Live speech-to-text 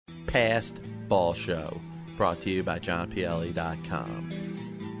Past Ball Show, brought to you by JohnPLE.com. Keep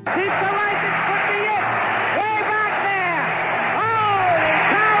the license, put me in! Way back there! Holy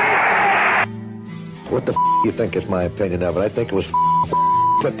cow! What the you think is my opinion of it? I think it was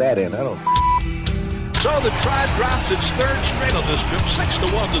put that in. I don't. So the Tribe drops its third straight on this trip,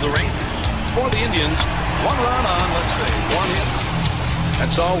 6-1 to the Rangers. For the Indians, one run on, let's see, one hit.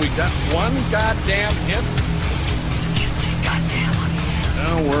 That's all we got. One goddamn hit. Can't say goddamn on here.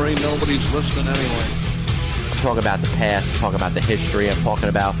 Don't worry, nobody's listening anyway. I'm talking about the past, I'm talking about the history, I'm talking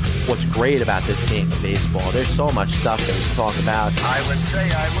about what's great about this game of baseball. There's so much stuff that we can talk about. I would say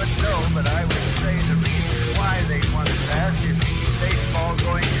I wouldn't know, but I would say the reason why they won the past is baseball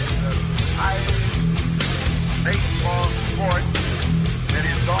going is the highest baseball sport that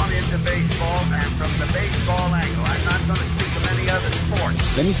has gone into baseball, and from the baseball angle. I'm not going to speak of any other sport.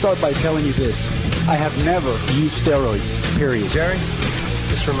 Let me start by telling you this. I have never used steroids, period. Jerry,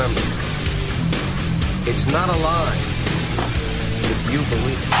 just remember, it's not a lie if you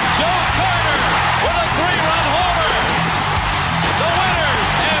believe it. Joe Carter with a 3-run homer. The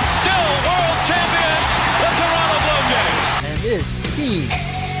winners and still world champions, the Toronto Blue Jays. And this team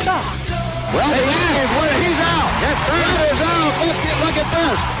sucks. Well, he's out. Yes, Brad is out. Look at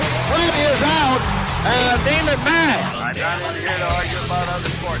this. Brad is out. And Damon Mack. I'm not here to argue about other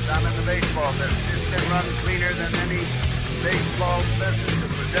sports. I'm in the baseball business. It's been run cleaner than any baseball business that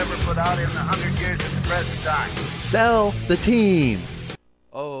was ever put out in the 100 years at the present time. Sell the team.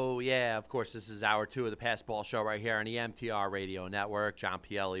 Oh, yeah, of course, this is hour 2 of the Past Ball Show right here on the MTR Radio Network. John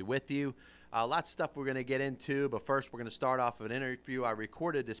PLE with you. Lots of stuff we're going to get into, but first we're going to start off with an interview I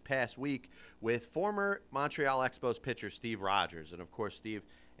recorded this past week with former Montreal Expos pitcher Steve Rogers. And, of course, Steve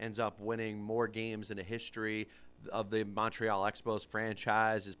ends up winning more games in the history of the Montreal Expos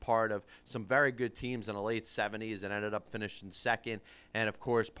franchise, is part of some very good teams in the late 70s and ended up finishing second. And, of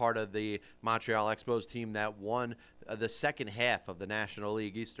course, part of the Montreal Expos team that won the second half of the National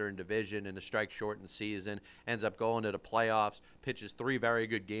League Eastern Division in the strike-shortened season, ends up going to the playoffs, pitches 3 very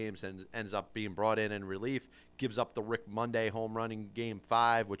good games, and ends up being brought in relief, gives up the Rick Monday home run in Game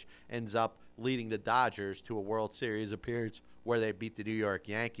 5, which ends up leading the Dodgers to a World Series appearance where they beat the New York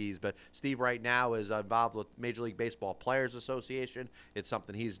Yankees. But Steve right now is involved with Major League Baseball Players Association. It's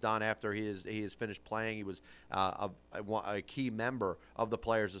something he's done after he has finished playing. He was a key member of the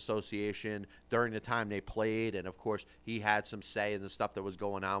Players Association during the time they played, and of course he had some say in the stuff that was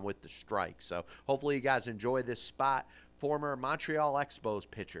going on with the strike. So hopefully you guys enjoy this spot. Former Montreal Expos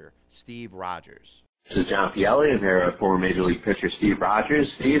pitcher Steve Rogers. This is John PLE. I'm here with former Major League pitcher Steve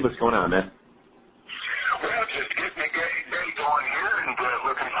Rogers. Steve, what's going on, man? Well, just getting a great day going here and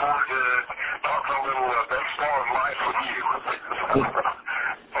looking forward to talking a little baseball and life with you.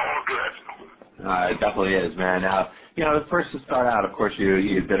 All good. It definitely is, man. First to start out, of course,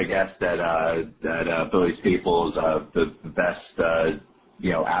 you've been a guest at Billy Staples, the best,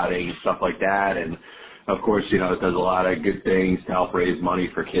 outing and stuff like that, and of course, it does a lot of good things to help raise money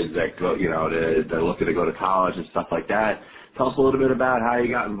for kids that go, they're looking to go to college and stuff like that. Tell us a little bit about how you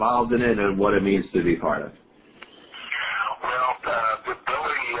got involved in it and what it means to be part of. Well, with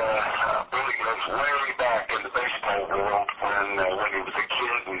Billy goes way back in the baseball world when he was a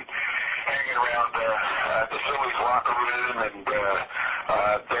kid and hanging around the Phillies locker room and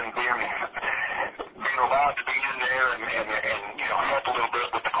then being allowed to be in there and help a little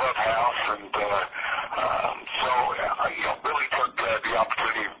bit with the clubhouse and so Billy took the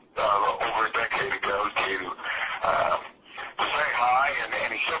opportunity over a decade ago to say hi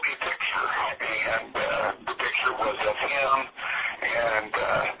and he showed me a picture and the picture was of him and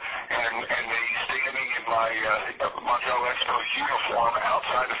me standing in my Montreal Expos uniform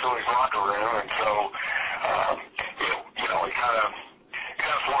outside the Phillies locker room, and so it kind of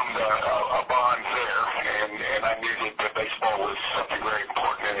formed a bond there, and I knew that baseball was something very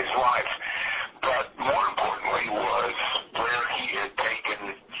important in his life. But more importantly was where he had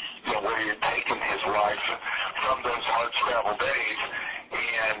taken his life from those hard scrabble days,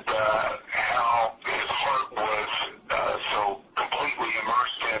 and how his heart was so completely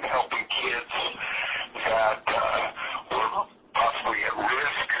immersed in helping kids that were possibly at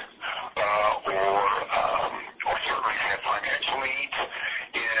risk or certainly had financial needs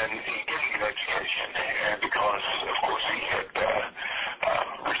in getting an education. And because, of course, he had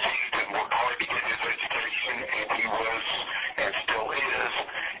received and worked hard to get his education, and he was and still is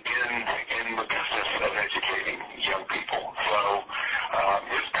in the business of educating young people. So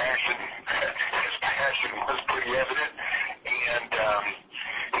his passion was pretty evident, and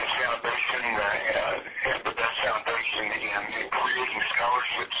his foundation had the best foundation in creating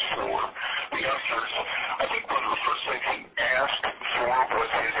scholarships for the youngsters. I think one of the first things he asked for was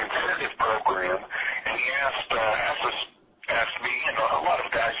his program, and he asked me and a lot of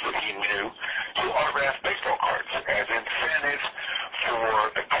guys that he knew to autograph baseball cards as incentives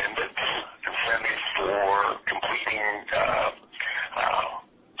for attendance, incentives for completing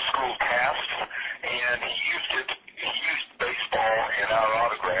school tasks, and he used baseball and our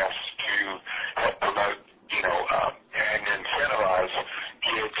autographs to help promote, and incentivize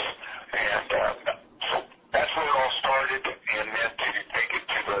kids, and so that's where it all started, and then to take it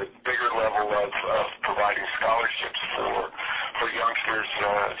to the bigger level of providing scholarships for youngsters so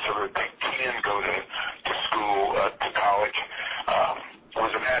that they can go to school, to college,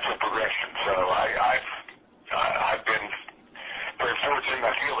 was a natural progression. So I've been very fortunate,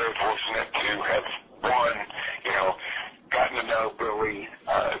 I feel very fortunate to have, one, gotten to know Billy,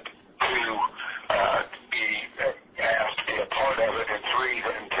 two, be asked to be a part of it, and three,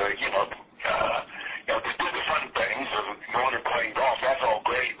 then to, to do the fun things of going and playing golf. That's all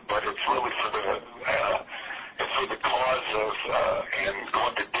great, but it's really for the cause of, and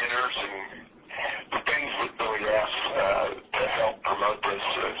going to dinners and the things that Billy asks to help promote this.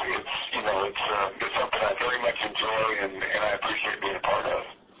 It's something I very much enjoy, and I appreciate being a part of.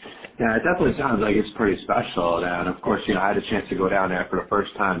 Yeah, it definitely sounds like it's pretty special. And, of course, I had a chance to go down there for the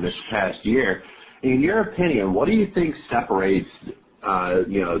first time this past year. In your opinion, what do you think separates,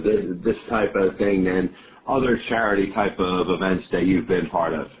 this type of thing and other charity type of events that you've been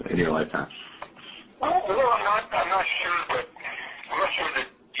part of in your lifetime? Well, I'm not sure that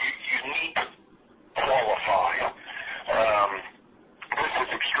you need to qualify. This is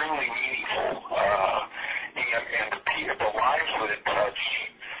extremely meaningful, and the lives that it touches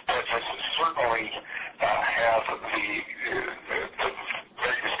certainly have the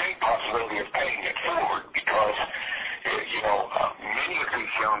very distinct possibility of paying it forward, because many of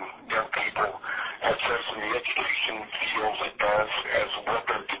these young people have chosen the education fields it does as what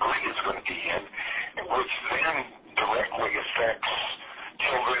their degree is going to be in, which then directly affects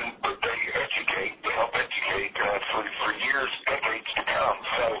children that they help educate for years, decades to come.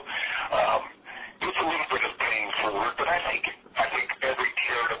 So it's a little bit of paying forward, but I think every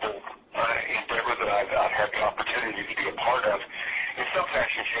charitable endeavor that I've had the opportunity to be a part of, in some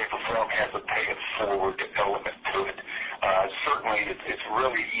fashion, shape, or form, has a pay it forward element to it. Certainly, it's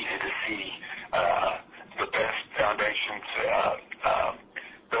really easy to see the best foundations,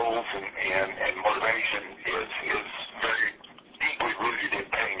 goals, and motivation is very deeply rooted in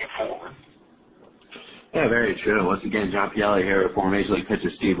paying it forward. Yeah, very true. Once again, John Pielli here with former Major League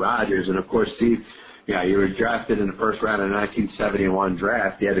pitcher Steve Rogers. And, of course, Steve, you were drafted in the first round of the 1971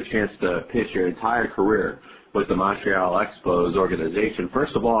 draft. You had a chance to pitch your entire career with the Montreal Expos organization.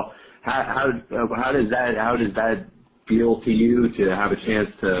 First of all, how does that feel to you to have a chance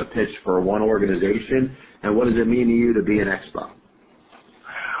to pitch for one organization, and what does it mean to you to be an Expo?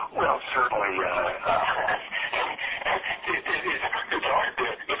 Well, certainly,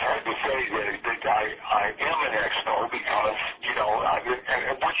 it's hard to say that I am an Expo, because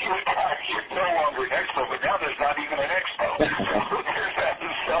once you retire, you're no longer an Expo, but now there's not even an Expo.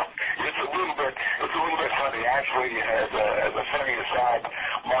 So it's a little bit funny. Actually, as a funny aside,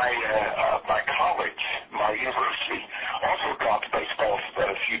 my college, my university, also dropped baseball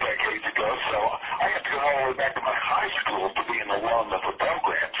a few decades ago, so I have to go all the way back to my high school to be an alum of the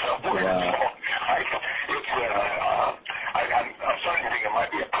program. So I'm starting to think it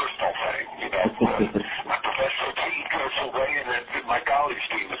might be a personal thing. My professional team goes away, and then my college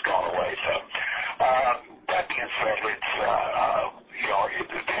team has gone away. So that being said, it's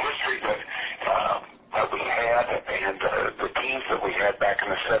the history that we had, and the teams that we had back in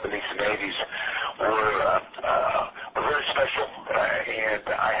the 70s and 80s were very special, and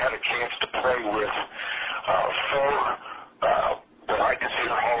I had a chance to play with four what I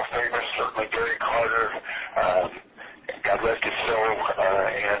consider Hall of Famers, certainly Gary Carter, God rest his soul,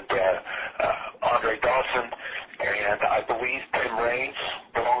 and Andre Dawson, and I believe Tim Raines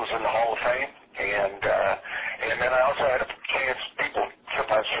belongs in the Hall of Fame, and then I also had a chance, people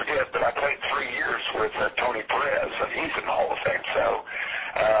sometimes forget, but I played 3 years with Tony Perez, and he's in the Hall of Fame. So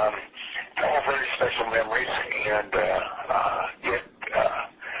all very special memories, and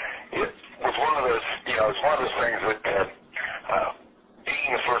it was one of those, it's one of those things that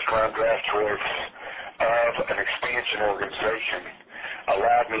being a first-round draft choice of an expansion organization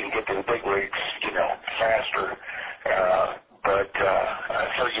allowed me to get to the big leagues, faster.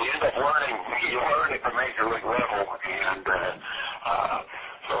 So you end up learn at the major league level, and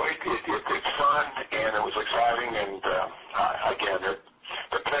so it's fun, and it was exciting, and again,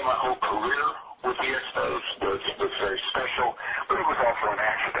 to play my whole career with the Expos was very special, but it was also an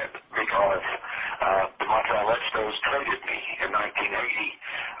accident, because the Montreal Expos traded me in 1980,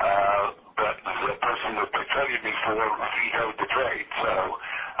 but traded me for vetoed the trade. So,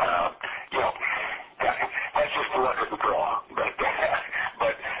 that's just the luck of the draw.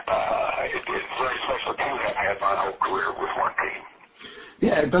 But it's very special to have had my whole career with one team.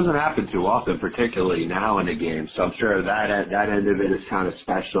 Yeah, it doesn't happen too often, particularly now in the game. So I'm sure that end of it is kind of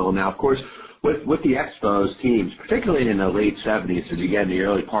special. Now, of course, with the Expos teams, particularly in the late 70s and you get in the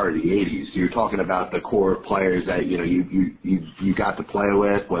early part of the 80s, you're talking about the core players that you got to play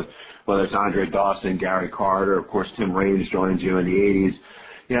with, whether it's Andre Dawson, Gary Carter, of course Tim Raines joins you in the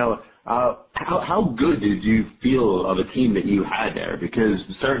 80s. How good did you feel of a team that you had there? Because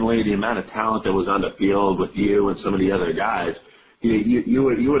certainly the amount of talent that was on the field with you and some of the other guys, you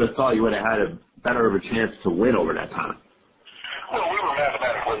would have thought you would have had a better of a chance to win over that time. Well, we were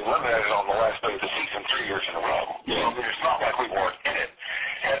mathematically eliminated on the last day of the season 3 years in a row. I mean, it's not like we weren't in it.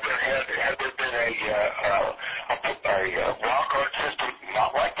 Had there been a wild card system,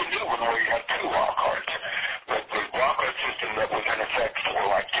 not like the new one where you have 2 wild cards, but the wild card system that was in effect for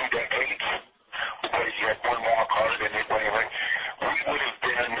like 2 decades, where you had 1 wild card and they play everything, we would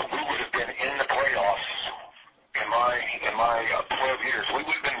have been in the playoffs in my 12 years. We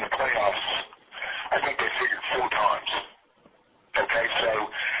would have been in the playoffs. I think they figured 4 times. Okay,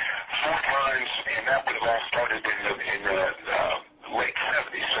 so 4 times, and that would have all started in the late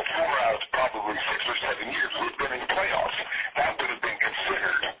 70s. So 4 out of probably 6 or 7 years, we've been in the playoffs. That would have been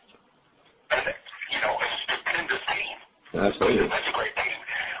considered, a stupendous team. Absolutely. That's a great team.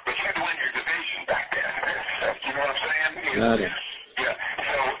 But you had to win your division back then. You know what I'm saying? Yeah.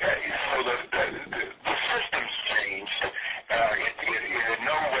 So the system's changed. It in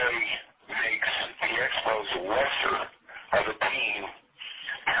no way makes the Expos lesser of a team,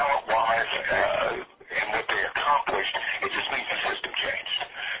 talent-wise, and what they accomplished. It just means the system changed.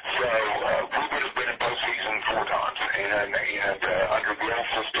 So we would have been in postseason 4 times, and under the old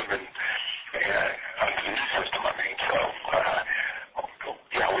system and under the new system, I mean. So,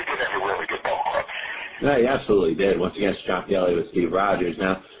 we did have a really good ball club. No, you absolutely did. Once against John Pielli with Steve Rogers.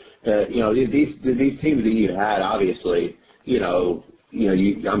 Now, these teams that you had, obviously,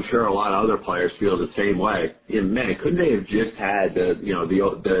 I'm sure a lot of other players feel the same way. Man, couldn't they have just had the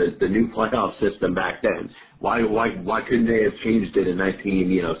new playoff system back then? Why couldn't they have changed it in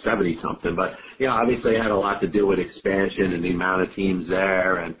 1970 something? But obviously it had a lot to do with expansion and the amount of teams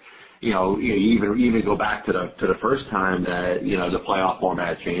there, and you even go back to the first time that the playoff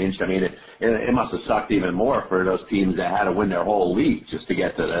format changed. I mean, it must have sucked even more for those teams that had to win their whole league just to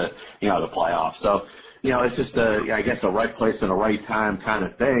get to the playoffs. So. It's just I guess a right place and a right time kind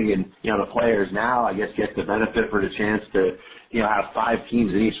of thing. And, the players now, I guess, get the benefit for the chance to, have 5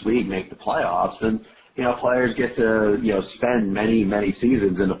 teams in each league make the playoffs. And, players get to, spend many, many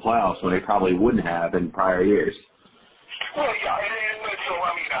seasons in the playoffs when they probably wouldn't have in prior years. Well, yeah, and so,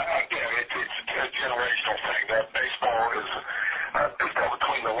 I mean, I get it. It's a generational thing. That baseball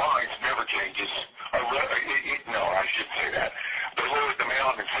between the lines never changes. No, I shouldn't say that. They lowered the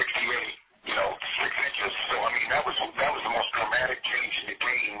mound in 68. 6 inches. So, I mean, that was the most dramatic change in the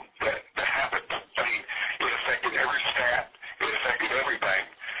game that happened. I mean, it affected every stat. It affected everything.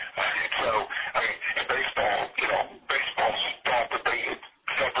 And so, I mean, in baseball, baseball thought that they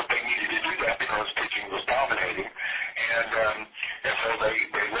felt that they needed to do that because pitching was dominating. And so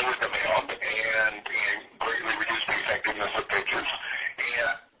they lowered the mound and greatly reduced the effectiveness of pitchers.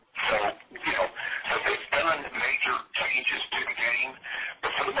 And so, so they've done major changes to the game,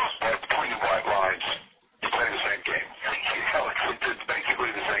 but for the most part, between the white lines, you play the same game. It's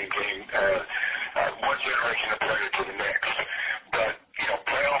basically the same game, one generation of player to the next. But,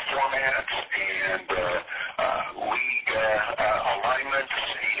 playoff formats and league alignments,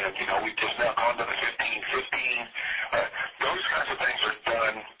 and, we've just now gone to the 15-15. Those kinds of things are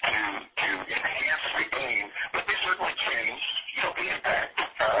done to enhance the game, but they certainly change, the impact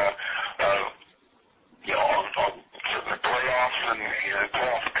on certainly playoffs and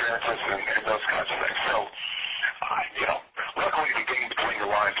playoff appearances and those kinds of things. So, luckily the game between the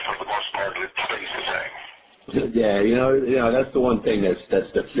lines for the most part it stays the same. Yeah, that's the one thing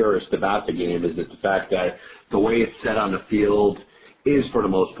that's the purest about the game is that the fact that the way it's set on the field is for the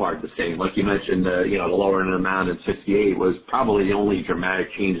most part the same. Like you mentioned, the lowering the mound in 68 was probably the only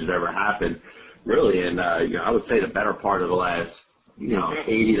dramatic change that ever happened, really, and I would say the better part of the last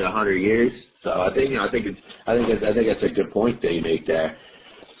 80 to 100 years. So I think that's a good point that you make there.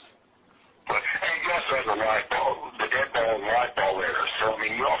 And you also had the live ball, the dead ball and live ball there. So I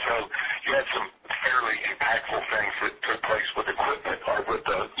mean, you had some fairly impactful things that took place with equipment, or with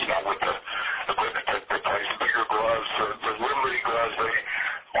the equipment that took place, bigger gloves, the Liberty gloves.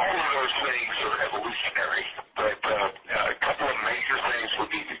 All of those things are evolutionary, but a couple of major things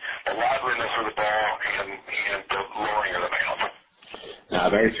would be the liveliness of the ball and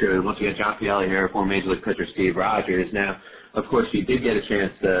very true. Once again, John Pielli here, former Major League pitcher Steve Rogers. Now, of course, you did get a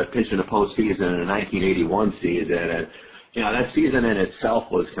chance to pitch in the postseason in the 1981 season, and that season in itself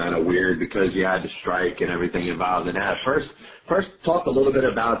was kind of weird because you had the strike and everything involved in that. First, talk a little bit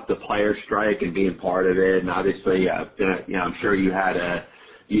about the player strike and being part of it, and obviously, I'm sure you had a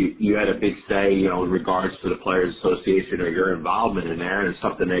big say, in regards to the Players Association or your involvement in there, and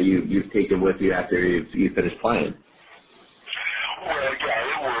something that you've taken with you after you finished playing. Well, yeah,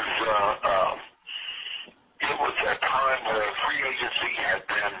 it was a time where free agency had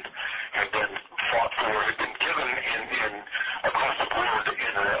been fought for, had been given in across the board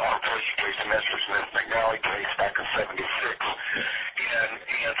in the arbitration case, the Messrs. Smith McNally case back in '76, and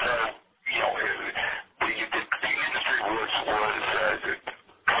so the industry was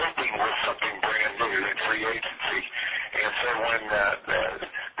coping with something brand new in free agency, and so when the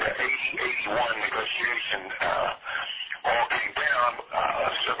 80-81 negotiation all came down,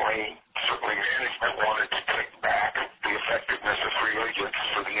 certainly management wanted to take back the effectiveness of free agents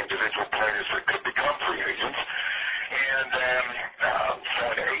for the individual players that could become free agents. And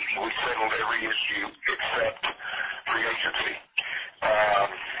so in 80, we settled every issue except free agency.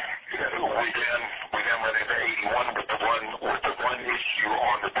 We then went into 81 with the one issue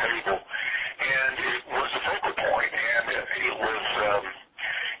on the table, and it was a focal point, and it was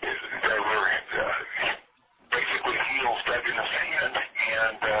there were basically heels dug in the sand,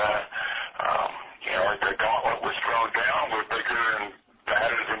 and the gauntlet was thrown down. We're bigger and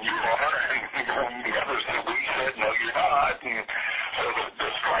badder than you are, and the others that we said, no, you're not. And so the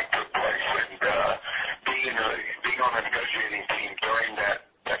strike took place, and being on the negotiating team during that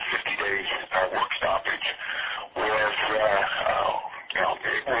 50-day work stoppage was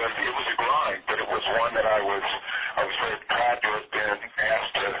it was a grind, but it was one that I was very proud to have been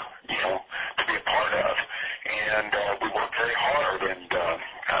asked to be a part of, and we worked very hard, and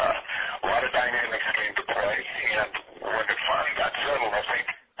a lot of dynamics came to play, and when it finally got settled, I think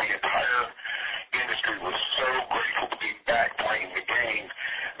the entire industry was so grateful to be back playing the game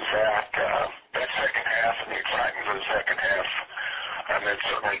that that second half and the excitement of the second half, and then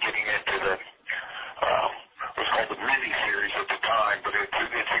certainly getting into the was called the mini series at the time, but it's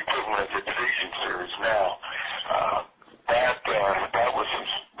equivalent of the division series now. That was some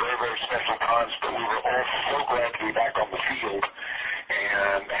very, very special times, but we were all so glad to be back on the field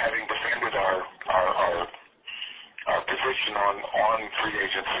and having defended our position on free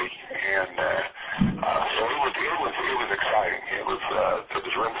agency, and so it was exciting. It was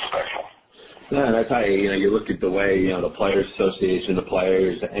really special. Yeah, and I tell you, you look at the way, the Players Association, the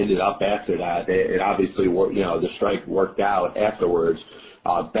players ended up after that. It obviously worked, the strike worked out afterwards,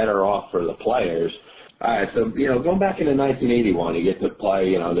 better off for the players. All right, so, going back into 1981, you get to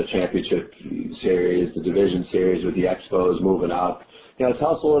play, the championship series, the division series with the Expos moving up.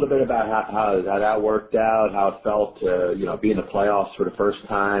 Tell us a little bit about how that worked out, how it felt to, be in the playoffs for the first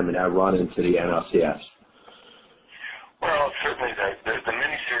time and that run into the NLCS. Well, certainly the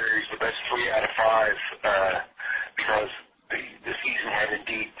mini-series, the best 3 out of 5, because the season had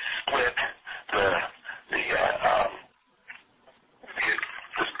indeed split the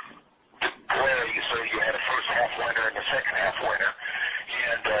play, so you had a first half winner and a second half winner,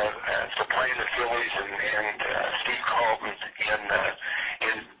 and so playing the Phillies and Steve Carlton in the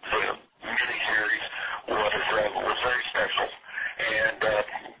mini-series was very special, and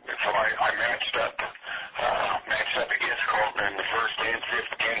so I matched up against Carlton in the first and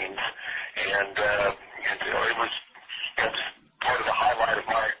fifth games, and it was part of the highlight of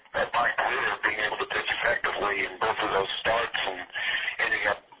my career, being able to pitch effectively in both of those starts and ending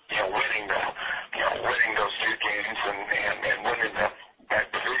up winning those 2 games and winning that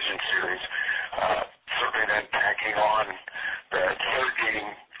division series. Certainly then tacking on the third game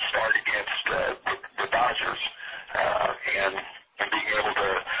start against the Dodgers and being able to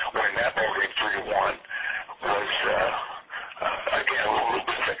win that ball game 3-1 was again a little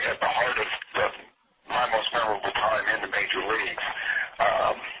bit at the heart of my most memorable time in the major leagues.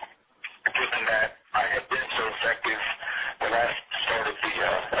 Given that I had been so effective the last start of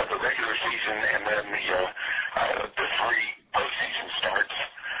the regular season and then the 3 postseason starts,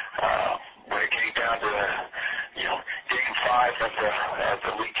 when it came down to Game 5 of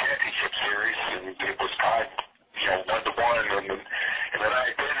the league championship series, and it was tied 1-1, and in the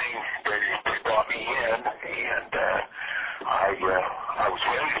 9th inning they brought me in, and I was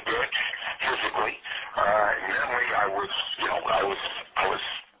ready to pitch physically, and mentally I was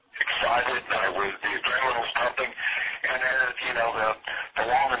excited, and the adrenaline was pumping, and the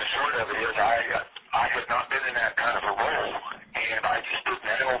long and the short of it is I had not been in that kind of a role, and I just didn't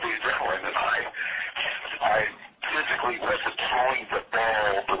handle the adrenaline, and I physically wasn't throwing the ball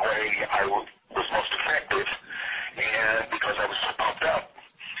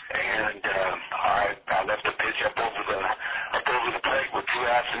late with 2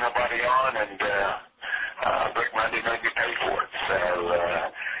 outs and nobody on, and Rick Monday made me pay for it. So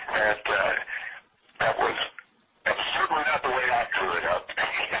that was certainly not the way I drew it up.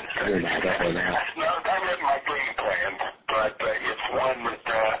 Definitely not. That wasn't my game plan, but it's one that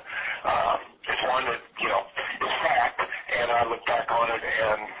is fact, and I look back on it,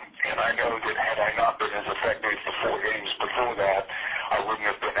 and I know that had I not been as effective the 4 games before that, I wouldn't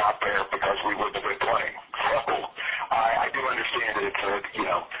have been out there because we wouldn't have been playing. So I do understand that it's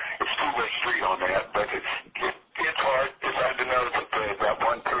two-way street on that, but it's hard. It's hard to know that that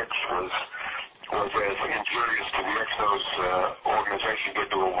one pitch was as injurious to the Expos organization get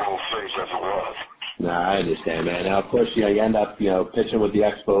to a World Series as it was. No, I understand, man. Now, of course, you end up, pitching with the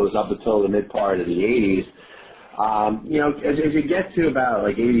Expos up until the mid part of the 80s. As you get to about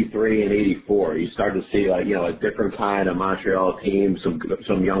like 83 and 84, you start to see like, a different kind of Montreal team,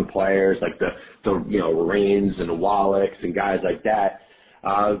 some young players like the Rains and the Wallachs and guys like that.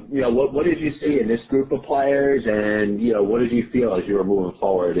 What did you see in this group of players, and what did you feel as you were moving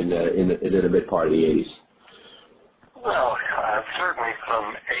forward in the mid part of the 80s? Well, certainly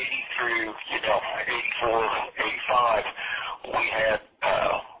from 80 through 84, 85, we had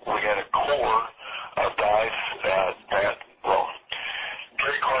a core of guys that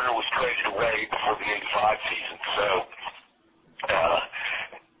Gary Carter was traded away before the 85 season, so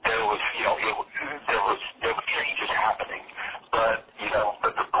there were changes happening, but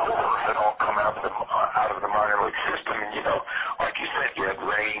the core had all come out of the minor league system, and like you said, you had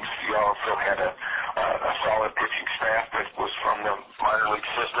Rains, you also had a solid pitching staff that was from the minor league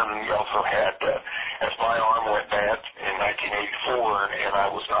system, and you also had, as my arm went bad in 1984, and I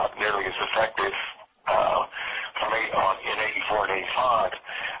was not nearly as effective in 84 and 85,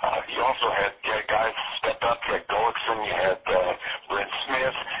 you also had guys step up, you had Gullickson, you had Brent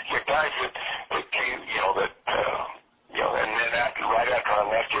Smith, you had guys that came, and then right after I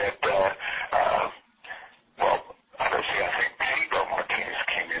left, you had, I think Pedro Martinez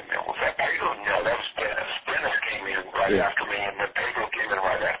came in there. Was that Pedro? No, that was Dennis. Dennis came in right after me, and then Pedro came in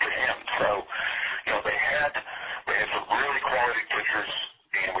right after him. So, they had some really quality pitchers,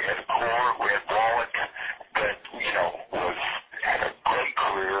 and we had a core, we had Wallach that, had a great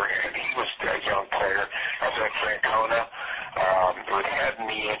career, and he was a young player. I was at Francona, who had had a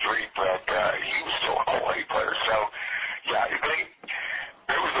knee injury, but he was still a quality player. So,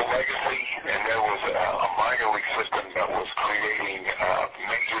 there was a legacy, and there was a minor league system that was creating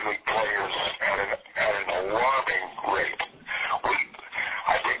major league players at an alarming rate.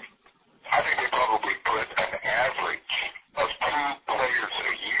 I think they probably put an average of 2 players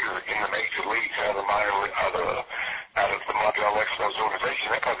a year in the major leagues out of the Montreal Expos organization.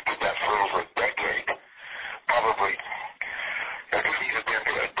 They probably did that for over a decade. Probably, it could even been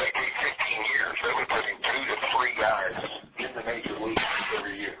a decade, 15 years. They were putting 2 to 3 guys in the major leagues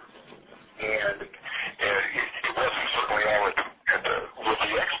every year. And it wasn't certainly all with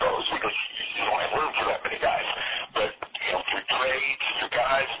the Expos, because you don't have room for that many guys. But, through trades, through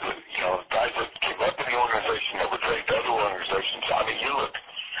guys that came up in the organization that were traded to other organizations. I mean, you look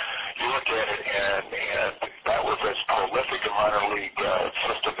at it, and that was as prolific a minor league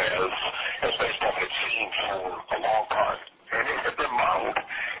system as baseball had seen for a long time. And it had been modeled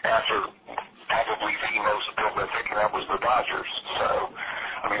after probably the most prolific, and that was the Dodgers. So,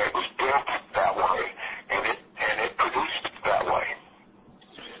 I mean, it was built that way, and it produced that way.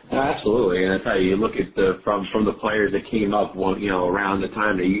 Absolutely, and I tell you look at from the players that came up, around the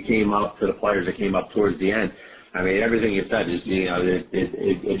time that you came up to the players that came up towards the end. I mean, everything you said is,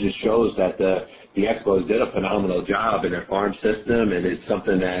 it just shows that the Expos did a phenomenal job in their farm system, and it's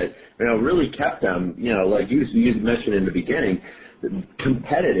something that really kept them, like you mentioned in the beginning,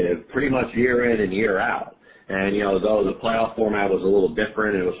 competitive pretty much year in and year out. And though the playoff format was a little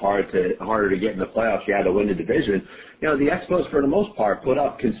different, and it was harder to get in the playoffs, you had to win the division. The Expos, for the most part, put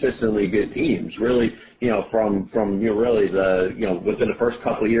up consistently good teams. Really, from really within the first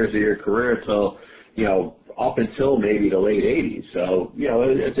couple of years of your career till up until maybe the late 80s. So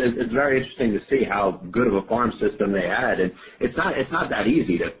it's very interesting to see how good of a farm system they had, and it's not that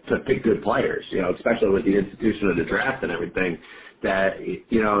easy to pick good players. Especially with the institution of the draft and everything. That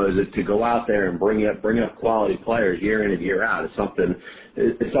to go out there and bring up quality players year in and year out is something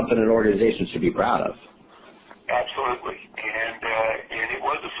an organization should be proud of. Absolutely, and it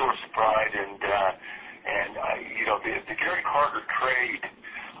was a source of pride, and the Gary Carter trade.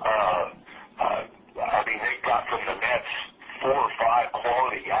 I mean, they got from the Mets 4 or 5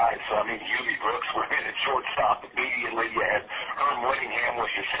 quality guys. So, I mean, Huey Brooks were in at shortstop immediately. You had Herm Whittingham was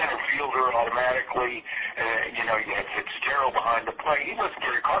your center fielder automatically. You had Fitzgerald behind the plate. He wasn't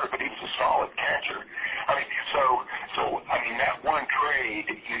Gary Carter, but he was a solid catcher. that one trade,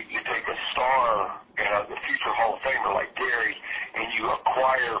 you take a star, the future Hall of Famer like Gary, and you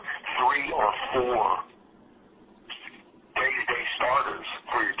acquire 3 or 4 day-to-day starters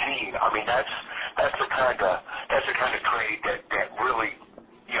for your team. I mean, that's the kind of trade that really,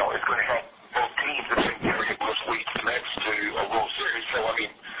 is going to help both teams and then Gary will lead the next to a World Series. So I mean,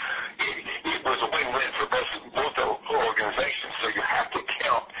 it was a win-win for both organizations. So you have to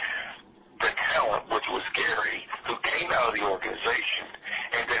count the talent, which was Gary, who came out of the organization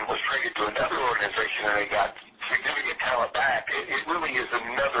and then was traded to another organization and they got significant talent back. It really is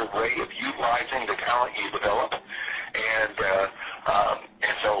another way of utilizing the talent you develop. And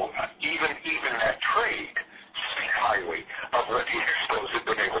so even that trade speaks highly of what the Expos have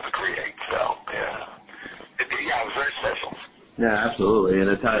been able to create. So, it was very special. Yeah, absolutely. And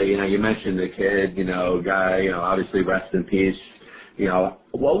I tell you, you mentioned the kid, guy, obviously rest in peace.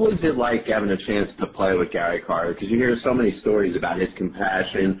 What was it like having a chance to play with Gary Carter? Because you hear so many stories about his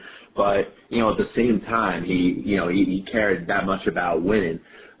compassion, but, at the same time, he cared that much about winning.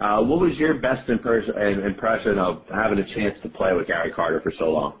 What was your best impression of having a chance to play with Gary Carter for so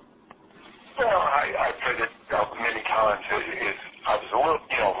long? Well, I've said it many times. I was a little,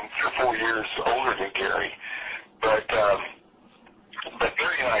 3 or 4 years older than Gary, but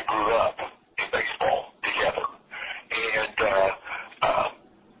Gary and I grew up in baseball together, and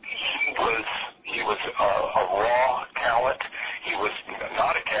he was a raw talent. He was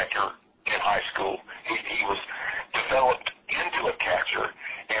not a catcher in high school. He was developed into a catcher,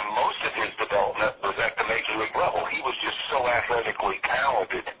 and most of his development was at the major league level. He was just so athletically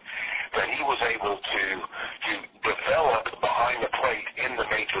talented that he was able to develop behind the plate in the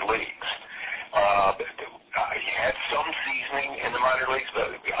major leagues. He had some seasoning in the minor leagues,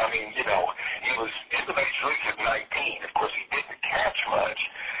 but, he was in the major leagues at 19. Of course, he didn't catch much.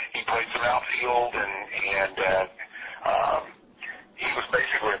 He played some outfield, and he was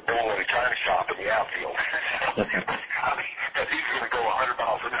basically a bull in a china shop in the outfield. Because he's going to go 100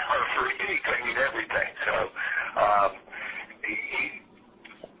 miles an hour for anything and everything. So,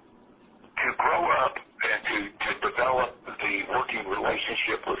 to grow up and to develop the working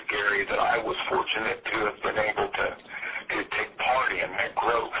relationship with Gary that I was fortunate to have been able to take part in that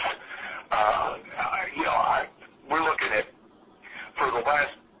growth. We're looking at, for the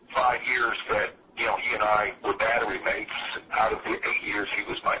last 5 years that, he and I were battery mates. Out of the 8 years he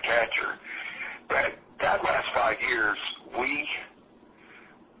was my catcher. That last 5 years,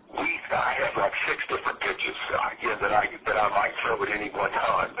 I have like 6 different pitches that I might throw at any one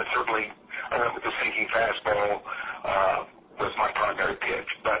time. But certainly, I went with the sinking fastball was my primary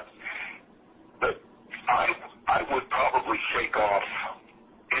pitch. But I would probably shake off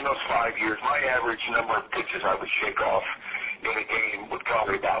in those 5 years. My average number of pitches I would shake off in a game would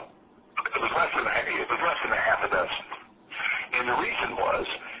probably it was less than a half a dozen. And the reason was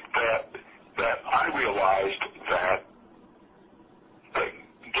that I realized that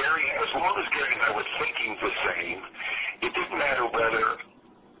Gary, as long as Gary and I were thinking the same, it didn't matter whether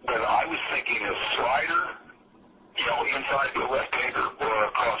I was thinking a slider, inside to a left-hander, or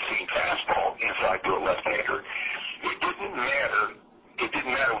a cross-seam fastball inside to a left-hander. It didn't matter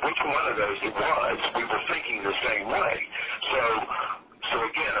which one of those it was. We were thinking the same way. So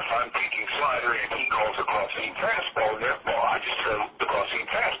again, if I'm thinking slider and he calls a cross-seam fastball, therefore I just throw the cross-seam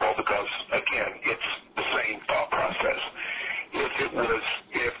fastball because, again, it's the same thought process.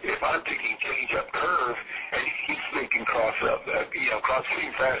 If I'm thinking change-up curve and he's thinking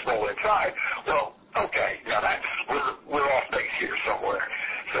cross-seam fastball inside, well, okay, now we're off base here somewhere.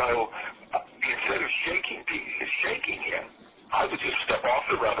 So instead of shaking him, I would just step off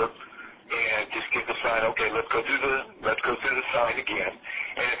the rubber and just give the sign, okay, let's go through the sign again.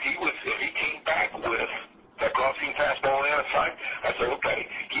 And if he came back with that crossing fastball on the outside, I said, okay,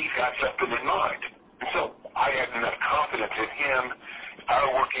 he's got something in mind. And so I had enough confidence in him,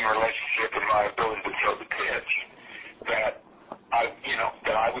 our working relationship, and my ability to throw the pitch that I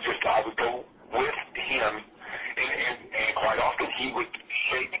would go with him, and quite often he would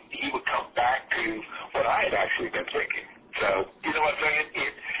come back to what I had actually been thinking. So, you know what I'm saying?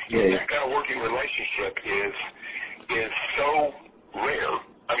 That kind of working relationship is so rare.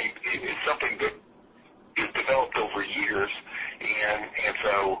 I mean, it's something that is developed over years, and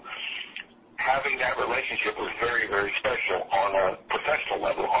so having that relationship was very, very special on a professional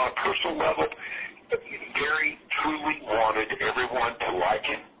level. On a personal level, Gary truly wanted everyone to like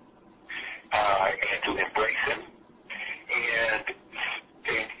him and to embrace him, and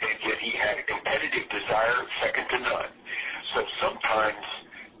yet he had a competitive desire second to none. So sometimes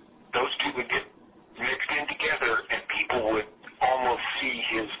those two would get mixed in together, and people would almost see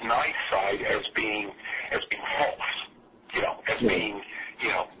his nice side as being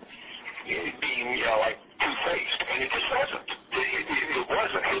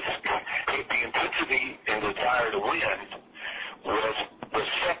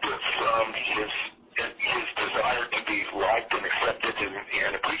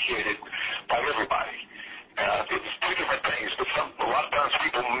appreciated by everybody. It's two different things, but a lot of times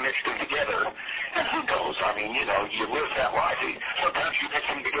people mix them together, and who knows? I mean, you know, you live that life. Sometimes you mix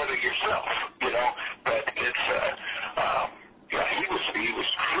them together yourself, you know, but it's, he was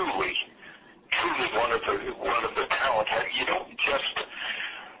truly one of the talents. You don't just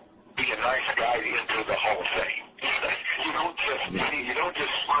be a nice guy into the Hall of Fame. You don't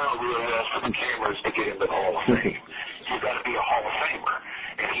just smile real well for the cameras to get into the Hall of Fame. You got to be a Hall of Famer,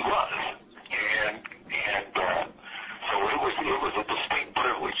 and he was. So it was a distinct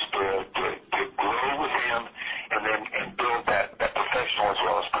privilege to grow with him and build that professional as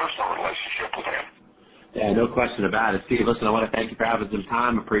well as personal relationship with him. Yeah, no question about it. Steve, listen, I want to thank you for having some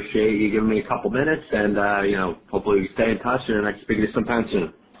time. Appreciate you giving me a couple minutes, and, hopefully we stay in touch, and I can speak to you sometime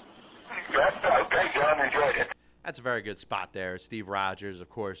soon. Thank you. I enjoyed it. That's a very good spot there. Steve Rogers, of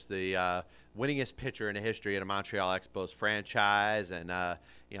course, the winningest pitcher in the history of the Montreal Expos franchise, and, a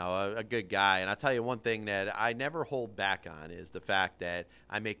good guy. And I'll tell you one thing that I never hold back on is the fact that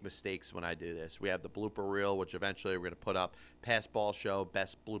I make mistakes when I do this. We have the blooper reel, which eventually we're going to put up, Past Ball Show,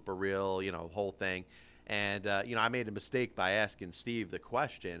 best blooper reel, whole thing. And, I made a mistake by asking Steve the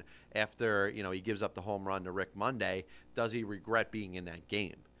question after, he gives up the home run to Rick Monday, does he regret being in that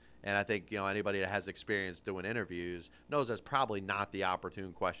game? And I think, anybody that has experience doing interviews knows that's probably not the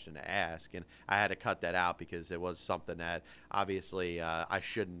opportune question to ask. And I had to cut that out because it was something that obviously I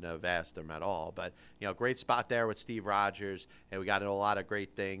shouldn't have asked him at all. But, great spot there with Steve Rogers. And we got a lot of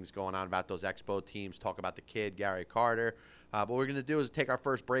great things going on about those Expo teams, talk about the kid, Gary Carter. What we're going to do is take our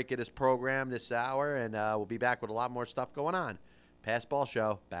first break of this program this hour, and we'll be back with a lot more stuff going on. Past Ball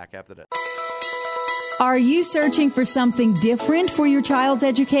Show, back after this. Are you searching for something different for your child's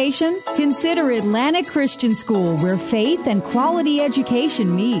education? Consider Atlantic Christian School, where faith and quality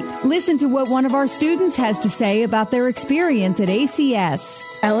education meet. Listen to what one of our students has to say about their experience at ACS.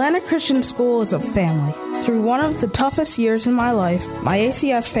 Atlantic Christian School is a family. Through one of the toughest years in my life, my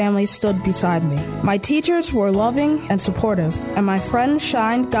ACS family stood beside me. My teachers were loving and supportive, and my friends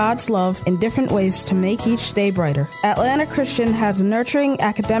shined God's love in different ways to make each day brighter. Atlantic Christian has a nurturing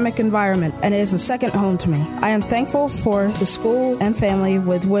academic environment and is a second home to me. I am thankful for the school and family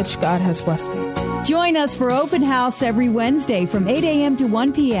with which God has blessed me. Join us for Open House every Wednesday from 8 a.m. to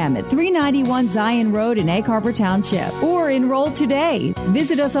 1 p.m. at 391 Zion Road in Egg Harbor Township. Or enroll today.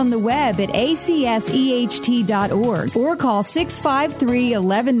 Visit us on the web at acseht.org or call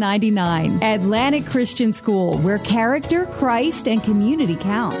 653-1199. Atlantic Christian School, where character, Christ, and community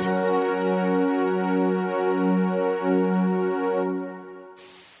count.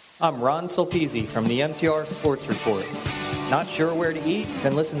 I'm Ron Solpese from the MTR Sports Report. Not sure where to eat?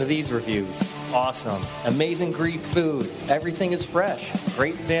 Then listen to these reviews. Awesome. Amazing Greek food. Everything is fresh.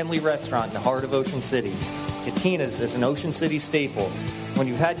 Great family restaurant in the heart of Ocean City. Katina's is an Ocean City staple. When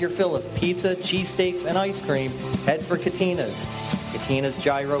you've had your fill of pizza, cheesesteaks, and ice cream, head for Katina's. Katina's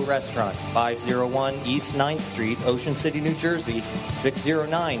Gyro Restaurant, 501 East 9th Street, Ocean City, New Jersey,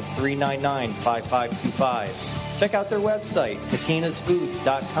 609-399-5525. Check out their website,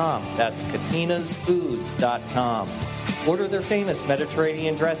 katinasfoods.com. That's katinasfoods.com. Order their famous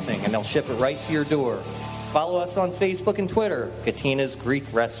Mediterranean dressing, and they'll ship it right to your door. Follow us on Facebook and Twitter, Katina's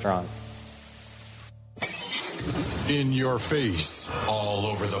Greek Restaurant. In your face, all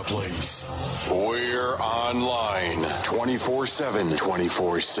over the place. We're online 24/7.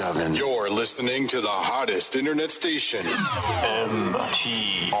 24/7. You're listening to the hottest internet station,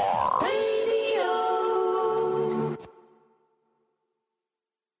 MTR Radio.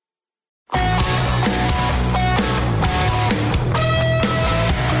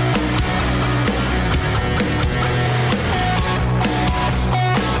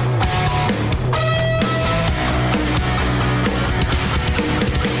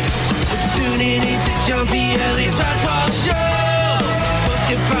 Jumpy Ellie's Basketball Show,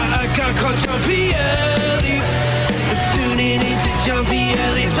 hosted by a guy called Jumpy Ellie. Tuning into Jumpy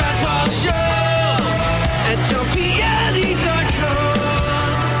Ellie's Basketball Show at jumpyellie.com.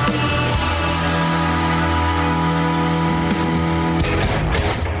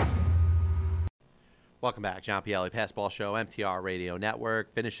 Welcome back, John Pielli, Past Ball Show, MTR Radio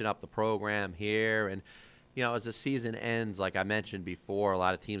Network, finishing up the program here. And as the season ends, like I mentioned before, a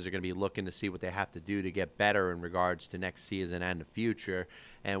lot of teams are going to be looking to see what they have to do to get better in regards to next season and the future.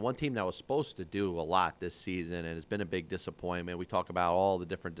 And one team that was supposed to do a lot this season and has been a big disappointment, we talk about all the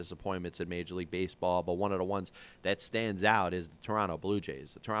different disappointments in Major League Baseball, but one of the ones that stands out is the Toronto Blue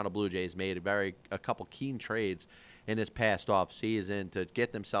Jays. The Toronto Blue Jays made a couple keen trades in this past offseason to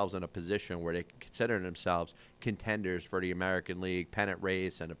get themselves in a position where they can consider themselves contenders for the American League pennant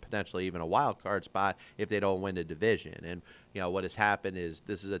race and potentially even a wild card spot if they don't win the division. And what has happened is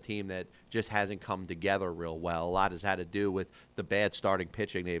this is a team that just hasn't come together real well. A lot has had to do with the bad starting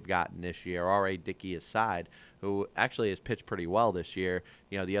pitching they've gotten this year. R.A. Dickey aside, who actually has pitched pretty well this year.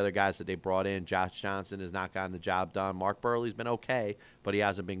 The other guys that they brought in, Josh Johnson has not gotten the job done. Mark Burley's been okay, but he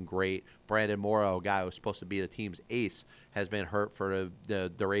hasn't been great. Brandon Morrow, a guy who's supposed to be the team's ace, has been hurt for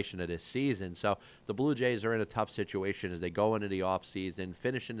the duration of this season. So the Blue Jays are in a tough situation as they go into the offseason,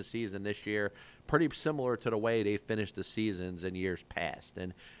 finishing the season this year pretty similar to the way they finished the seasons in years past.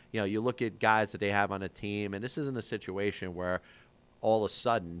 And, you look at guys that they have on a team, and this isn't a situation where all of a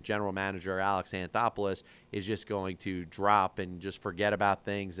sudden general manager Alex Anthopoulos is just going to drop and just forget about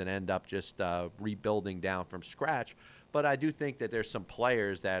things and end up just rebuilding down from scratch. But I do think that there's some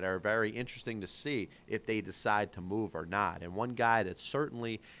players that are very interesting to see if they decide to move or not. And one guy that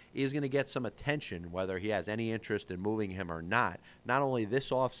certainly is going to get some attention, whether he has any interest in moving him or not only this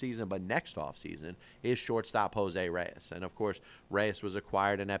offseason but next offseason, is shortstop Jose Reyes. And, of course, Reyes was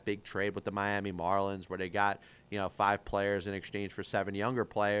acquired in that big trade with the Miami Marlins where they got 5 players in exchange for 7 younger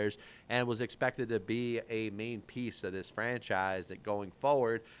players and was expected to be a main piece of this franchise that going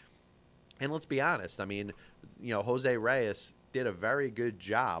forward. And let's be honest, Jose Reyes did a very good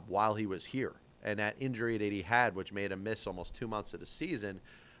job while he was here. And that injury that he had, which made him miss almost 2 months of the season,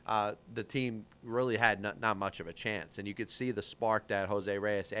 the team really had not much of a chance. And you could see the spark that Jose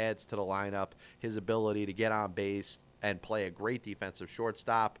Reyes adds to the lineup, his ability to get on base and play a great defensive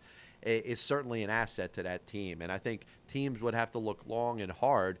shortstop is certainly an asset to that team. And I think teams would have to look long and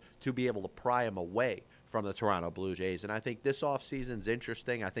hard to be able to pry him away from the Toronto Blue Jays. And I think this offseason's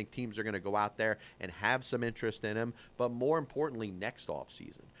interesting. I think teams are going to go out there and have some interest in him. But more importantly, next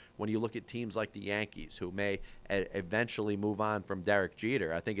offseason, when you look at teams like the Yankees, who may eventually move on from Derek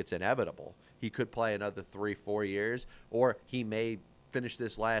Jeter, I think it's inevitable. He could play another 3-4 years, or he may finish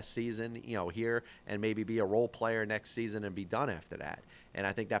this last season, here and maybe be a role player next season and be done after that. And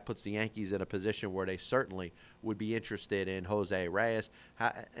I think that puts the Yankees in a position where they certainly would be interested in Jose Reyes.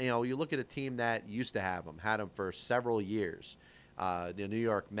 You look at a team that used to have him, had him for several years, the New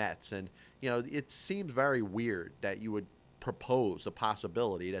York Mets. And, it seems very weird that you would propose a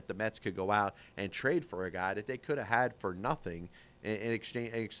possibility that the Mets could go out and trade for a guy that they could have had for nothing in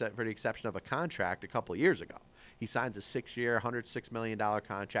exchange, except for the exception of a contract a couple of years ago. He signs a 6-year, $106 million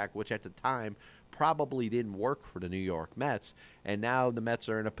contract, which at the time probably didn't work for the New York Mets. And now the Mets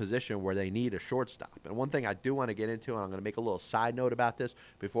are in a position where they need a shortstop. And one thing I do want to get into, and I'm going to make a little side note about this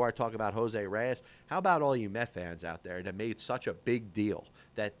before I talk about Jose Reyes, how about all you Met fans out there that made such a big deal,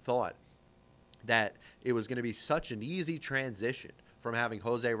 that thought that it was going to be such an easy transition from having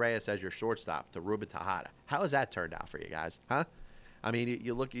Jose Reyes as your shortstop to Ruben Tejada? How has that turned out for you guys, huh?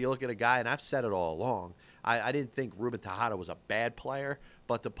 You look at a guy, and I've said it all along, I didn't think Ruben Tejada was a bad player,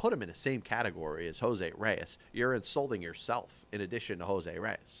 but to put him in the same category as Jose Reyes, you're insulting yourself in addition to Jose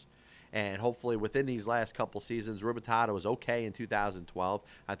Reyes. And hopefully within these last couple seasons, Ruben Tejada was okay in 2012.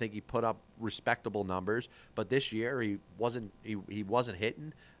 I think he put up respectable numbers, but this year he wasn't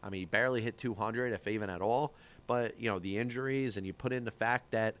hitting. He barely hit 200, if even at all. But, the injuries, and you put in the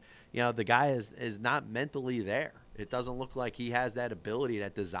fact that, the guy is not mentally there. It doesn't look like he has that ability,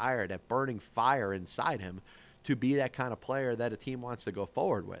 that desire, that burning fire inside him to be that kind of player that a team wants to go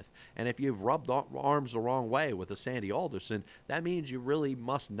forward with. And if you've rubbed arms the wrong way with a Sandy Alderson, that means you really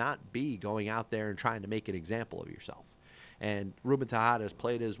must not be going out there and trying to make an example of yourself. And Ruben Tejada has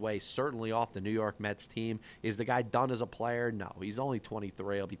played his way certainly off the New York Mets team. Is the guy done as a player? No. He's only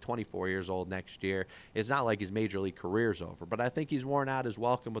 23. He'll be 24 years old next year. It's not like his major league career's over. But I think he's worn out his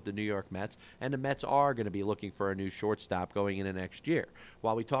welcome with the New York Mets, and the Mets are going to be looking for a new shortstop going into next year.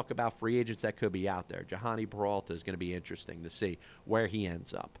 While we talk about free agents that could be out there, Jahani Peralta is going to be interesting to see where he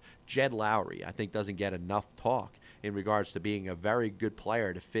ends up. Jed Lowry, I think, doesn't get enough talk in regards to being a very good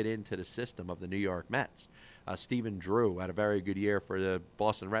player to fit into the system of the New York Mets. Stephen Drew had a very good year for the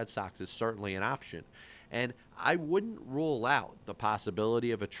Boston Red Sox, is certainly an option. And I wouldn't rule out the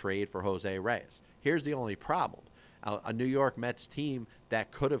possibility of a trade for Jose Reyes. Here's the only problem. A New York Mets team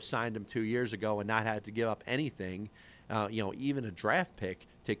that could have signed him 2 years ago and not had to give up anything, even a draft pick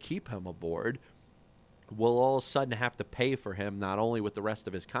to keep him aboard, will all of a sudden have to pay for him, not only with the rest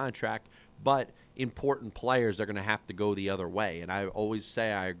of his contract, but important players are going to have to go the other way. And I always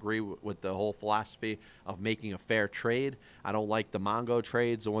say I agree with the whole philosophy of making a fair trade. I don't like the Mongo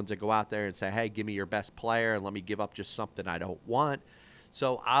trades, the ones that go out there and say, hey, give me your best player and let me give up just something I don't want.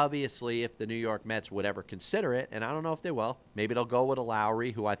 So obviously if the New York Mets would ever consider it, and I don't know if they will, maybe they'll go with a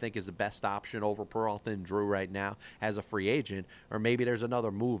Lowry, who I think is the best option over Peralta and Drew right now as a free agent, or maybe there's another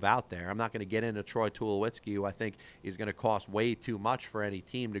move out there. I'm not going to get into Troy Tulowitzki, who I think is going to cost way too much for any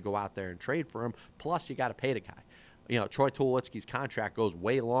team to go out there and trade for him. Plus, you got to pay the guy. Troy Tulowitzki's contract goes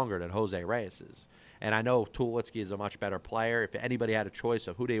way longer than Jose Reyes's. And I know Tulowitzki is a much better player. If anybody had a choice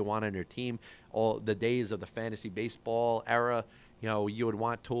of who they want on their team, all the days of the fantasy baseball era, you would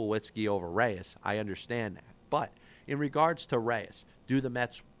want Tulowitzki over Reyes. I understand that. But in regards to Reyes, do the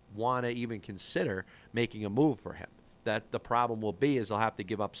Mets want to even consider making a move for him? That the problem will be is they'll have to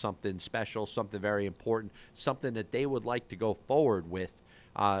give up something special, something very important, something that they would like to go forward with,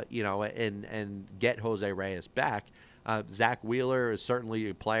 and get Jose Reyes back. Zach Wheeler is certainly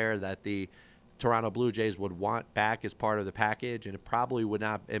a player that the Toronto Blue Jays would want back as part of the package, and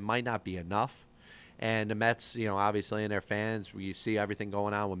it might not be enough. And the Mets, obviously, and their fans, you see everything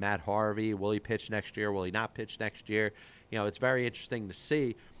going on with Matt Harvey. Will he pitch next year? Will he not pitch next year? It's very interesting to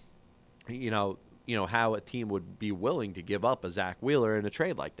see, how a team would be willing to give up a Zach Wheeler in a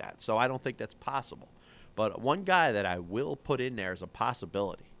trade like that. So I don't think that's possible. But one guy that I will put in there as a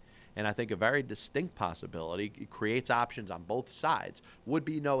possibility, and I think a very distinct possibility, it creates options on both sides, would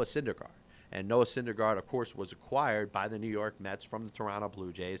be Noah Syndergaard. And Noah Syndergaard, of course, was acquired by the New York Mets from the Toronto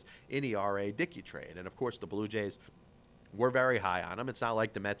Blue Jays in the R.A. Dickey trade. And, of course, the Blue Jays were very high on him. It's not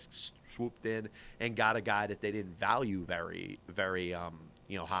like the Mets swooped in and got a guy that they didn't value very, very,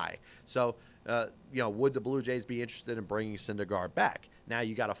 high. So, would the Blue Jays be interested in bringing Syndergaard back? Now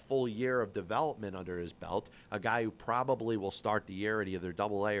you got a full year of development under his belt, a guy who probably will start the year at either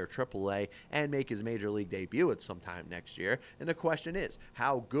AA or AAA and make his major league debut at some time next year. And the question is,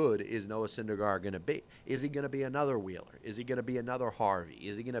 how good is Noah Syndergaard going to be? Is he going to be another Wheeler? Is he going to be another Harvey?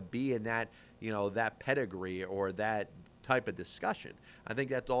 Is he going to be in that, that pedigree or that type of discussion? I think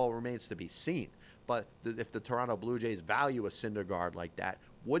that all remains to be seen. But if the Toronto Blue Jays value a Syndergaard like that,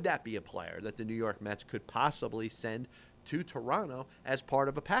 would that be a player that the New York Mets could possibly send to Toronto as part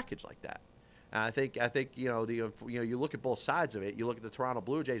of a package like that? And I think you look at both sides of it. You look at the Toronto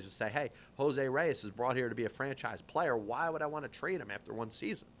Blue Jays and say, hey, Jose Reyes is brought here to be a franchise player. Why would I want to trade him after one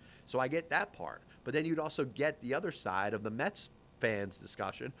season? So I get that part. But then you'd also get the other side of the Mets fans'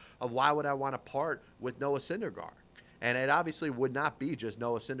 discussion of why would I want to part with Noah Syndergaard? And it obviously would not be just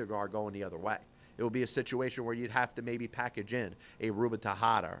Noah Syndergaard going the other way. It would be a situation where you'd have to maybe package in a Ruben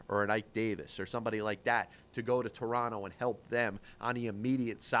Tejada or an Ike Davis or somebody like that to go to Toronto and help them on the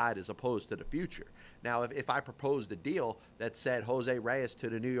immediate side as opposed to the future. Now, if I proposed a deal that said Jose Reyes to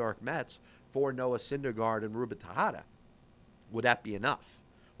the New York Mets for Noah Syndergaard and Ruben Tejada, would that be enough?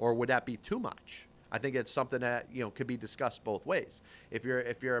 Or would that be too much? I think it's something that could be discussed both ways. If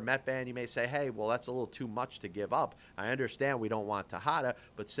you're a Met fan, you may say, "Hey, well, that's a little too much to give up." I understand we don't want Tejada,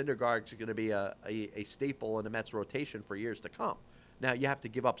 but Syndergaard's going to be a staple in the Mets rotation for years to come. Now you have to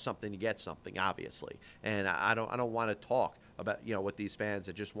give up something to get something, obviously, and I don't want to talk about with these fans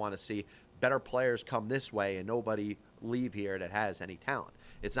that just want to see better players come this way and nobody leave here that has any talent.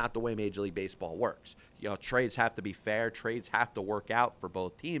 It's not the way Major League Baseball works. Trades have to be fair. Trades have to work out for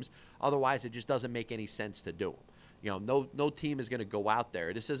both teams. Otherwise, it just doesn't make any sense to do them. No team is going to go out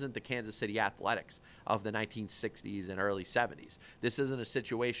there. This isn't the Kansas City Athletics of the 1960s and early 70s. This isn't a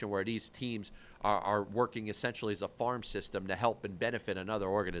situation where these teams are working essentially as a farm system to help and benefit another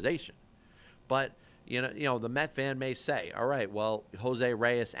organization. But, the Met fan may say, all right, well, Jose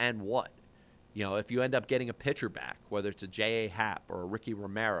Reyes and what? If you end up getting a pitcher back, whether it's a J.A. Happ or a Ricky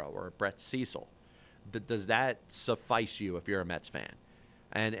Romero or a Brett Cecil, does that suffice you if you're a Mets fan?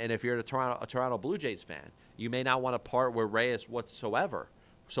 And if you're a Toronto Blue Jays fan, you may not want to part with Reyes whatsoever.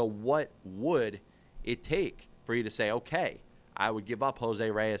 So what would it take for you to say, okay, I would give up Jose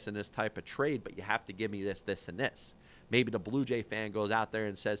Reyes in this type of trade, but you have to give me this, this, and this? Maybe the Blue Jay fan goes out there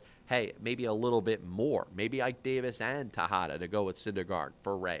and says, hey, maybe a little bit more. Maybe Ike Davis and Tejada to go with Syndergaard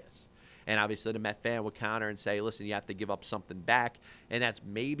for Reyes. And obviously the Met fan would counter and say, listen, you have to give up something back. And that's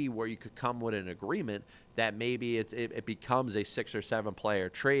maybe where you could come with an agreement that maybe it becomes a 6 or 7 player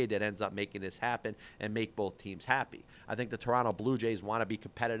trade that ends up making this happen and make both teams happy. I think the Toronto Blue Jays want to be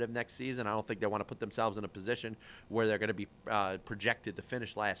competitive next season. I don't think they want to put themselves in a position where they're going to be projected to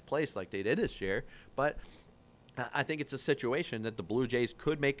finish last place like they did this year. But I think it's a situation that the Blue Jays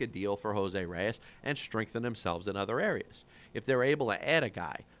could make a deal for Jose Reyes and strengthen themselves in other areas. If they're able to add a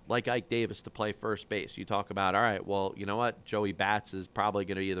guy like Ike Davis to play first base, you talk about, all right, well, you know what? Joey Bats is probably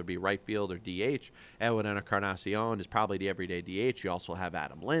going to either be right field or DH. Edwin Encarnacion is probably the everyday DH. You also have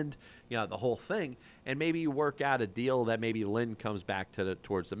Adam Lind, the whole thing. And maybe you work out a deal that maybe Lind comes back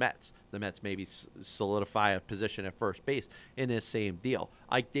towards the Mets. The Mets maybe solidify a position at first base in this same deal.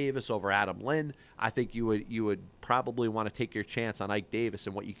 Ike Davis over Adam Lind, I think you would probably want to take your chance on Ike Davis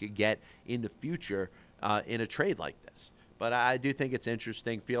and what you could get in the future in a trade like this. But I do think it's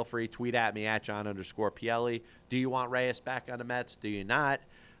interesting. Feel free, tweet at me at John_Pielli. Do you want Reyes back on the Mets? Do you not?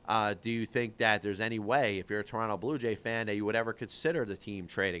 Do you think that there's any way, if you're a Toronto Blue Jay fan, that you would ever consider the team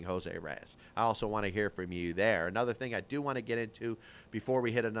trading Jose Reyes? I also want to hear from you there. Another thing I do want to get into before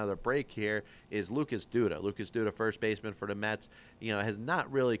we hit another break here is Lucas Duda. Lucas Duda, first baseman for the Mets, has not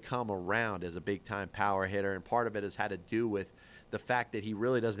really come around as a big-time power hitter, and part of it has had to do with the fact that he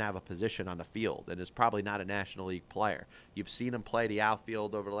really doesn't have a position on the field and is probably not a National League player. You've seen him play the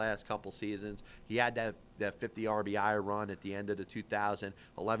outfield over the last couple seasons. He had that 50 RBI run at the end of the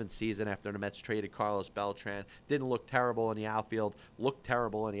 2011 season after the Mets traded Carlos Beltran. Didn't look terrible in the outfield, looked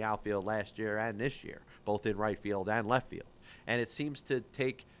terrible in the outfield last year and this year, both in right field and left field. And it seems to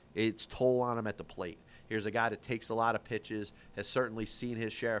take its toll on him at the plate. Here's a guy that takes a lot of pitches, has certainly seen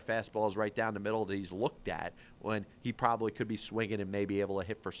his share of fastballs right down the middle that he's looked at when he probably could be swinging and maybe able to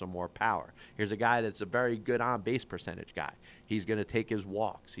hit for some more power. Here's a guy that's a very good on-base percentage guy. He's going to take his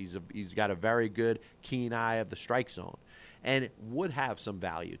walks. He's got a very good, keen eye of the strike zone and would have some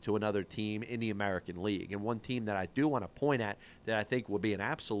value to another team in the American League. And one team that I do want to point at that I think would be an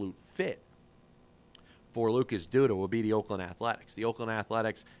absolute fit for Lucas Duda will be the Oakland Athletics. The Oakland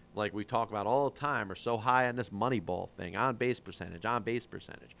Athletics, like we talk about all the time, are so high on this Moneyball thing, on base percentage.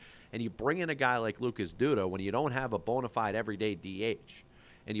 And you bring in a guy like Lucas Duda when you don't have a bona fide everyday DH,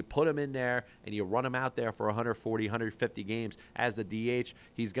 and you put him in there and you run him out there for 140, 150 games as the DH,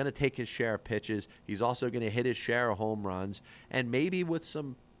 he's going to take his share of pitches. He's also going to hit his share of home runs, and maybe with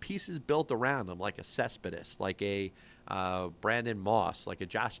some pieces built around him, like a Cespedes, like a Brandon Moss, like a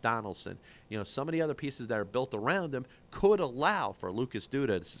Josh Donaldson, some of the other pieces that are built around him could allow for Lucas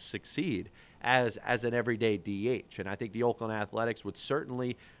Duda to succeed as an everyday DH. And I think the Oakland Athletics would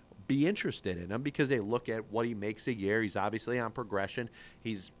certainly be interested in him because they look at what he makes a year. He's obviously on progression.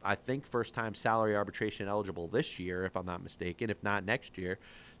 He's, I think, first-time salary arbitration eligible this year, if I'm not mistaken, if not next year.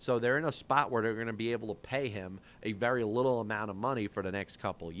 So they're in a spot where they're going to be able to pay him a very little amount of money for the next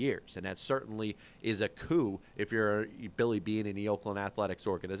couple of years. And that certainly is a coup if you're Billy Beane in the Oakland Athletics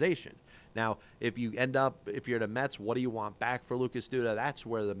organization. Now, if you're the Mets, what do you want back for Lucas Duda? That's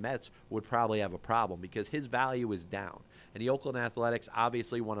where the Mets would probably have a problem because his value is down. And the Oakland Athletics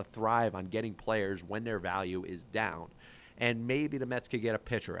obviously want to thrive on getting players when their value is down. And maybe the Mets could get a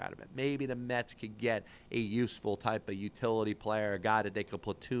pitcher out of it. Maybe the Mets could get a useful type of utility player, a guy that they could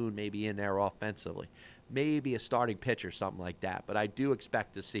platoon maybe in there offensively. Maybe a starting pitcher, something like that. But I do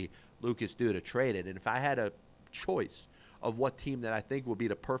expect to see Lucas Duda traded. And if I had a choice of what team that I think would be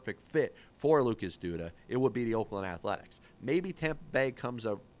the perfect fit for Lucas Duda, it would be the Oakland Athletics. Maybe Tampa Bay comes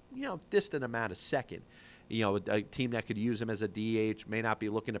a distant amount of second. A team that could use him as a DH, may not be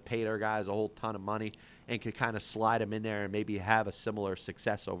looking to pay their guys a whole ton of money and could kind of slide him in there and maybe have a similar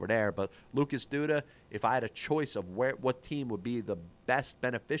success over there. But Lucas Duda, if I had a choice of what team would be the best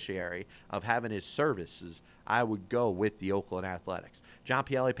beneficiary of having his services, I would go with the Oakland Athletics. John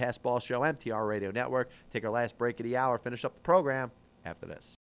Pielli, Pass Ball Show, MTR Radio Network. Take our last break of the hour, finish up the program after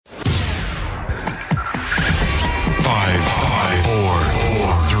this. 5, 4,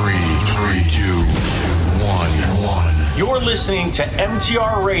 3, 2, 1. You're listening to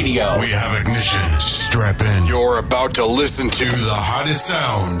MTR Radio. We have ignition. Strap in. You're about to listen to the hottest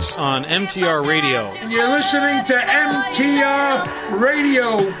sounds on MTR Radio. You're listening to MTR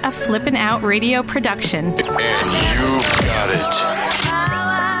Radio, a flippin' out radio production. And you've got it.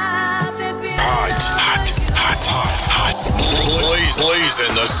 Hot.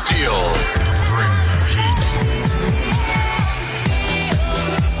 Blazing the steel. Bring the heat.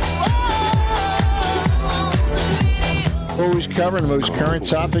 Always covering the most current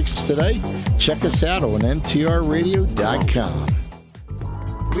topics today. Check us out on mtrradio.com.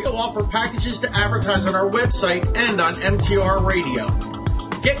 We'll offer packages to advertise on our website and on MTR Radio.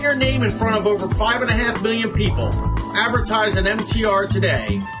 Get your name in front of over 5.5 million people. Advertise on MTR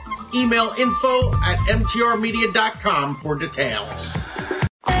today. Email info@mtrmedia.com for details.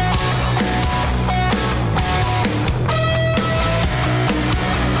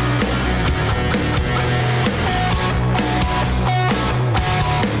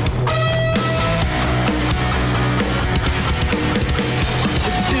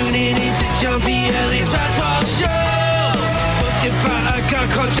 John Pielli's Baseball Show, hosted by a guy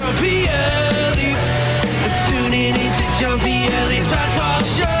called John Pielli. Tuning into John Pielli's Baseball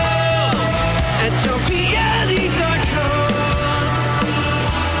Show at johnpielli.com.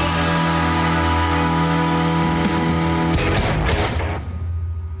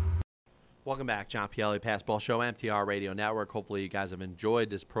 Welcome back, John Pielli, Pass Ball Show, MTR Radio Network. Hopefully you guys have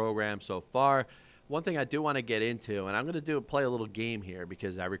enjoyed this program so far. One thing I do want to get into, and I'm going to play a little game here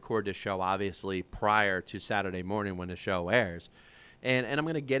because I record this show obviously prior to Saturday morning when the show airs, And I'm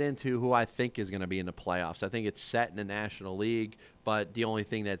going to get into who I think is going to be in the playoffs. I think it's set in the National League, but the only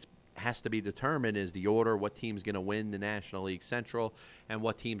thing that's has to be determined is the order, what team's going to win the National League Central, and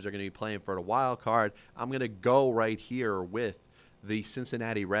what teams are going to be playing for the wild card. I'm going to go right here with the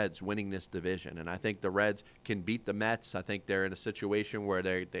Cincinnati Reds winning this division, and I think the Reds can beat the Mets. I think they're in a situation where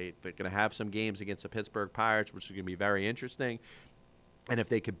they're going to have some games against the Pittsburgh Pirates, which is going to be very interesting. And if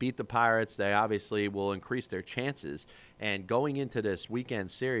they could beat the Pirates, they obviously will increase their chances. And going into this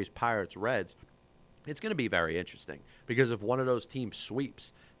weekend series, Pirates-Reds, it's going to be very interesting because if one of those teams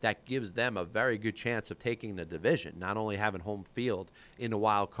sweeps, that gives them a very good chance of taking the division, not only having home field in the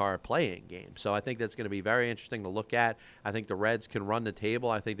wild card playing game. So I think that's going to be very interesting to look at. I think the Reds can run the table.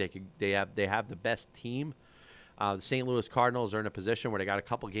 I think they have the best team. The St. Louis Cardinals are in a position where they got a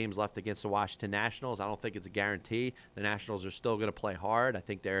couple games left against the Washington Nationals. I don't think it's a guarantee. The Nationals are still going to play hard. I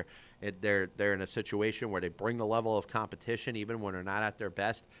think they're in a situation where they bring the level of competition even when they're not at their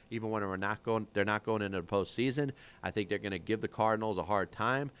best, even when they're not going into the postseason. I think they're going to give the Cardinals a hard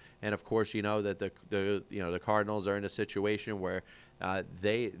time. And of course, you know that the Cardinals are in a situation where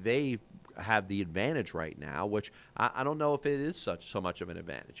they have the advantage right now, which I don't know if it is so much of an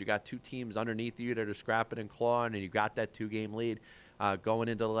advantage. You got two teams underneath you that are scrapping and clawing, and you got that 2-game lead going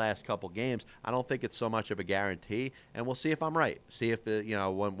into the last couple games. I don't think it's so much of a guarantee, and we'll see if I'm right. See if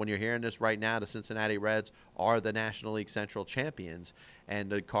when you're hearing this right now, the Cincinnati Reds are the National League Central champions, and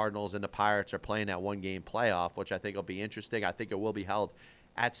the Cardinals and the Pirates are playing that 1-game playoff, which I think will be interesting. I think it will be held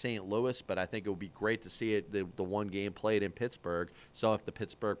at St. Louis, but I think it would be great to see it the 1 game played in Pittsburgh. So if the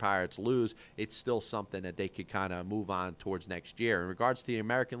Pittsburgh Pirates lose, it's still something that they could kind of move on towards next year. In regards to the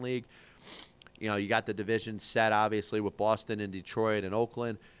American League, you got the division set, obviously, with Boston and Detroit and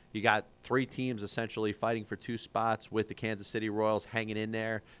Oakland. You got 3 teams essentially fighting for 2 spots with the Kansas City Royals hanging in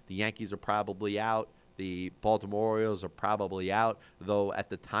there. The Yankees are probably out. The Baltimore Orioles are probably out, though at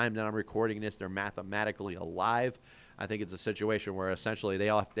the time that I'm recording this, they're mathematically alive. I think it's a situation where essentially they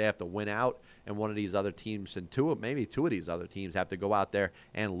have to win out, and one of these other teams and maybe two of these other teams have to go out there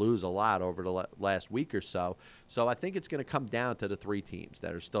and lose a lot over the last week or so. So I think it's going to come down to the 3 teams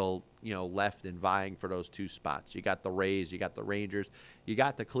that are still left and vying for those 2 spots. You got the Rays, you got the Rangers, you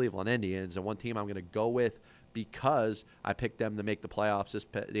got the Cleveland Indians, and one team I'm going to go with because I picked them to make the playoffs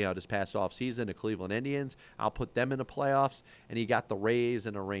this past offseason, the Cleveland Indians. I'll put them in the playoffs, and you got the Rays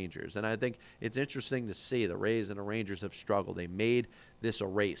and the Rangers. And I think it's interesting to see the Rays and the Rangers have struggled. They made this a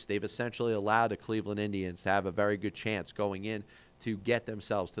race. They've essentially allowed the Cleveland Indians to have a very good chance going in to get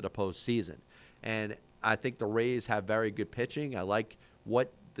themselves to the postseason. And I think the Rays have very good pitching. I like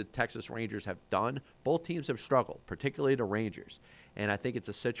what the Texas Rangers have done. Both teams have struggled, particularly the Rangers. And I think it's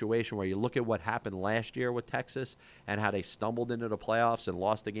a situation where you look at what happened last year with Texas and how they stumbled into the playoffs and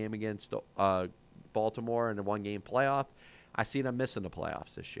lost the game against Baltimore in a 1-game playoff. I see them missing the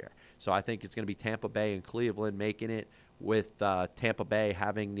playoffs this year. So I think it's going to be Tampa Bay and Cleveland making it, with Tampa Bay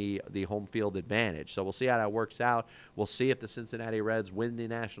having the home field advantage. So we'll see how that works out. We'll see if the Cincinnati Reds win the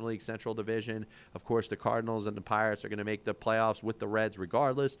National League Central Division. Of course, the Cardinals and the Pirates are going to make the playoffs with the Reds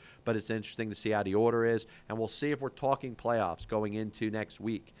regardless, but it's interesting to see how the order is. And we'll see if we're talking playoffs going into next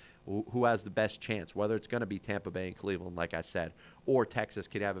week. Who has the best chance, whether it's going to be Tampa Bay and Cleveland, like I said, or Texas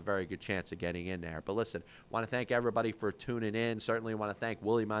could have a very good chance of getting in there. But listen, want to thank everybody for tuning in. Certainly want to thank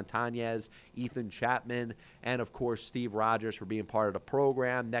Willie Montañez, Ethan Chapman, and, of course, Steve Rogers for being part of the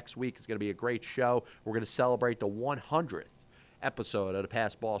program. Next week is going to be a great show. We're going to celebrate the 100th episode of the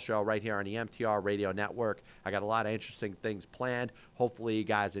Pass Ball Show right here on the MTR Radio Network. I got a lot of interesting things planned. Hopefully you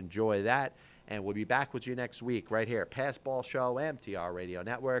guys enjoy that. And we'll be back with you next week right here. Pass Ball Show, MTR Radio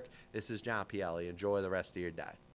Network. This is John Pielli. Enjoy the rest of your day.